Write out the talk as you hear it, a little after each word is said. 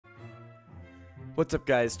What's up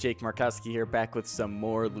guys, Jake Markowski here, back with some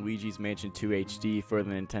more Luigi's Mansion 2 HD for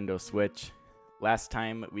the Nintendo Switch. Last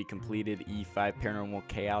time we completed E5 Paranormal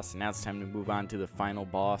Chaos, and now it's time to move on to the final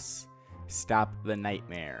boss, Stop the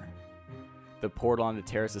Knightmare. The portal on the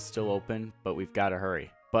terrace is still open, but we've got to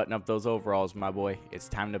hurry. Button up those overalls, my boy. It's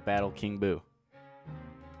time to battle King Boo.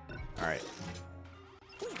 Alright.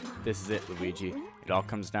 This is it, Luigi. It all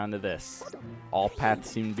comes down to this. All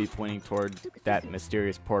paths seem to be pointing toward that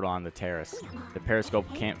mysterious portal on the terrace. The periscope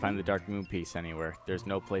can't find the Dark Moon piece anywhere. There's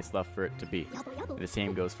no place left for it to be. And the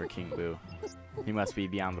same goes for King Boo. He must be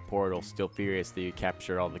beyond the portal, still furious that you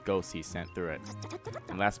captured all the ghosts he sent through it.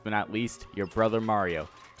 And last but not least, your brother Mario.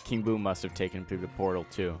 King Boo must have taken him through the portal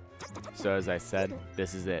too. So as I said,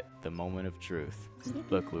 this is it, the moment of truth.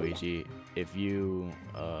 Look, Luigi, if you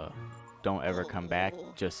don't ever come back,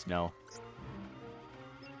 just know.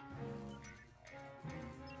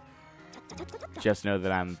 Just know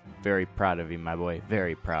that I'm very proud of you, my boy.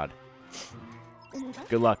 Very proud.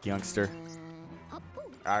 Good luck, youngster.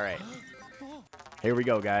 Alright. Here we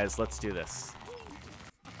go, guys. Let's do this.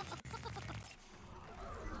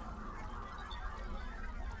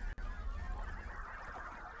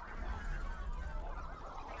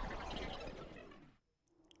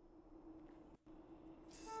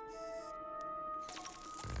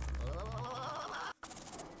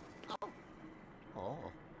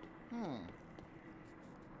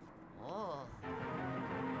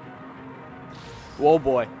 Whoa,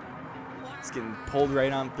 boy. It's getting pulled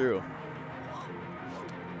right on through.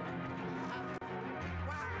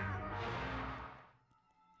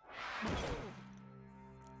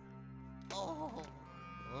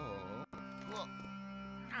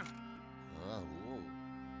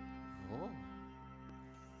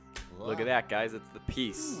 Look at that, guys. It's the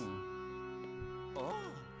piece.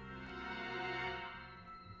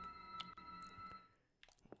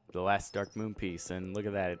 The last Dark Moon piece, and look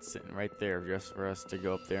at that, it's sitting right there just for us to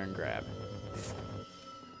go up there and grab.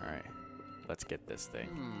 Alright, let's get this thing.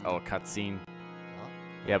 Oh, a cutscene.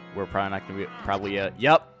 Yep, we're probably not gonna be,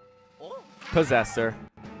 yep! Possessor.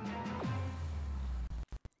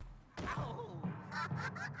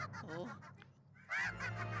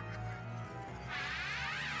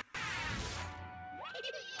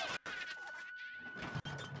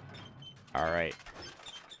 Alright.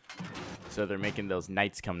 So they're making those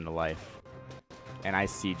knights come to life. And I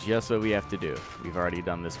see just what we have to do. We've already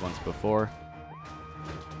done this once before.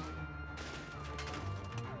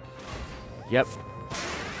 Yep.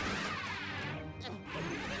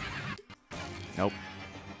 Nope.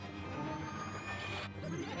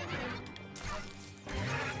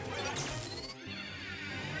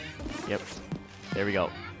 Yep. There we go.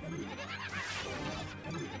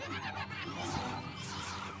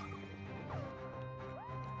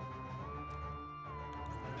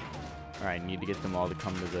 Alright, need to get them all to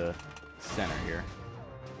come to the center here.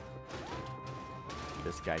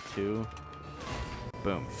 This guy too.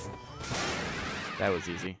 Boom. That was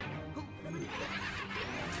easy.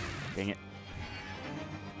 Dang it.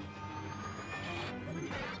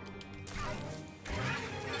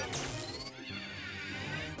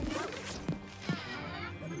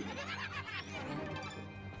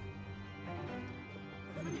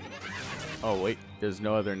 Oh wait, there's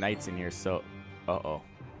no other knights in here, so uh-oh.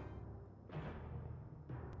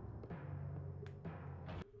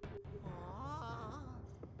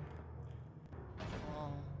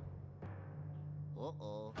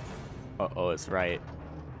 Uh-oh, it's right.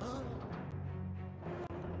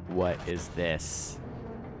 What is this?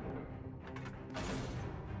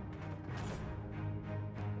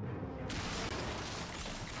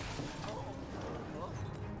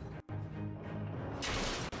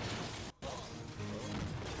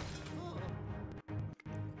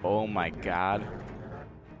 Oh my God.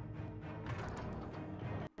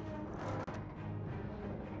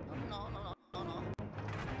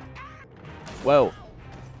 Whoa.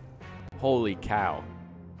 Holy cow.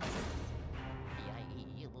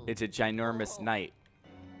 It's a ginormous knight.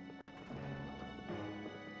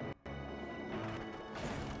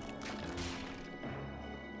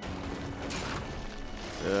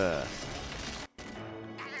 Ugh.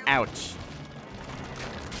 Ouch.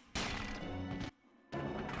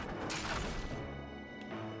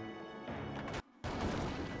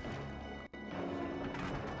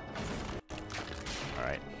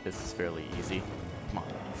 Alright, this is fairly easy. Come on.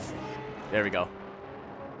 There we go.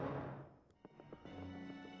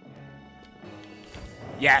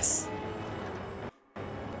 Yes!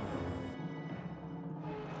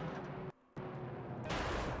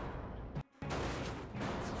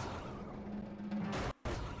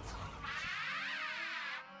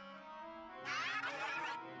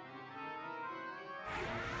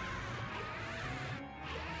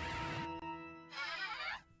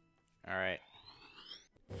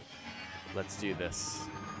 Let's do this.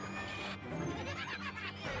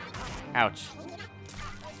 Ouch.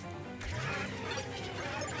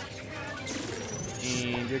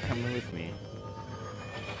 And you're coming with me.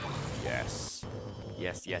 Yes.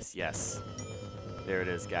 Yes, yes, yes. There it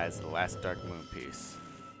is, guys. The last Dark Moon piece.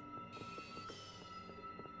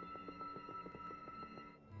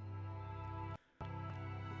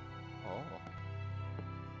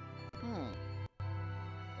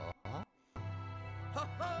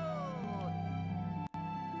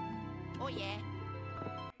 Oh yeah.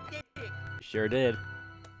 Sure did.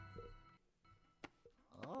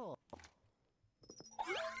 Oh.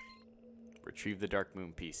 Retrieve the Dark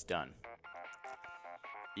Moon piece. Done.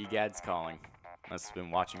 Egad's calling. Must have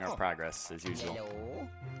been watching our progress, as usual. Hello.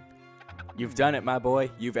 You've done it, my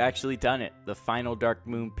boy. You've actually done it. The final Dark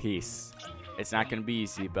Moon piece. It's not going to be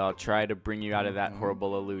easy, but I'll try to bring you out of that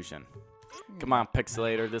horrible illusion. Come on,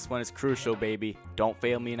 Pixelator. This one is crucial, baby. Don't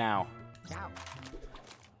fail me now. Ciao.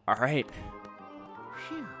 All right.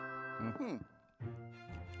 Phew.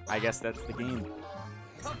 I guess that's the game.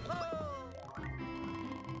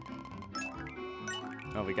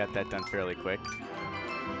 Oh, we got that done fairly quick.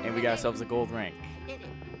 And we got ourselves a gold rank. Did it.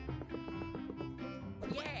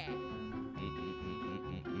 Yeah.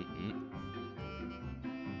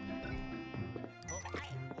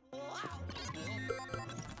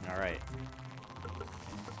 All right.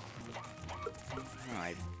 Oh,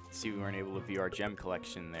 I see we weren't able to view our gem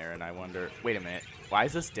collection there, and I wonder... Wait a minute. Why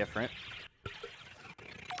is this different?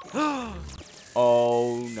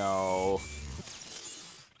 Oh, no.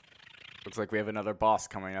 Looks like we have another boss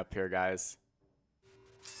coming up here, guys.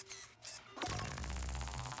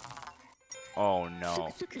 Oh, no.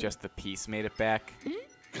 Just the piece made it back?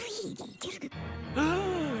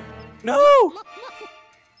 No!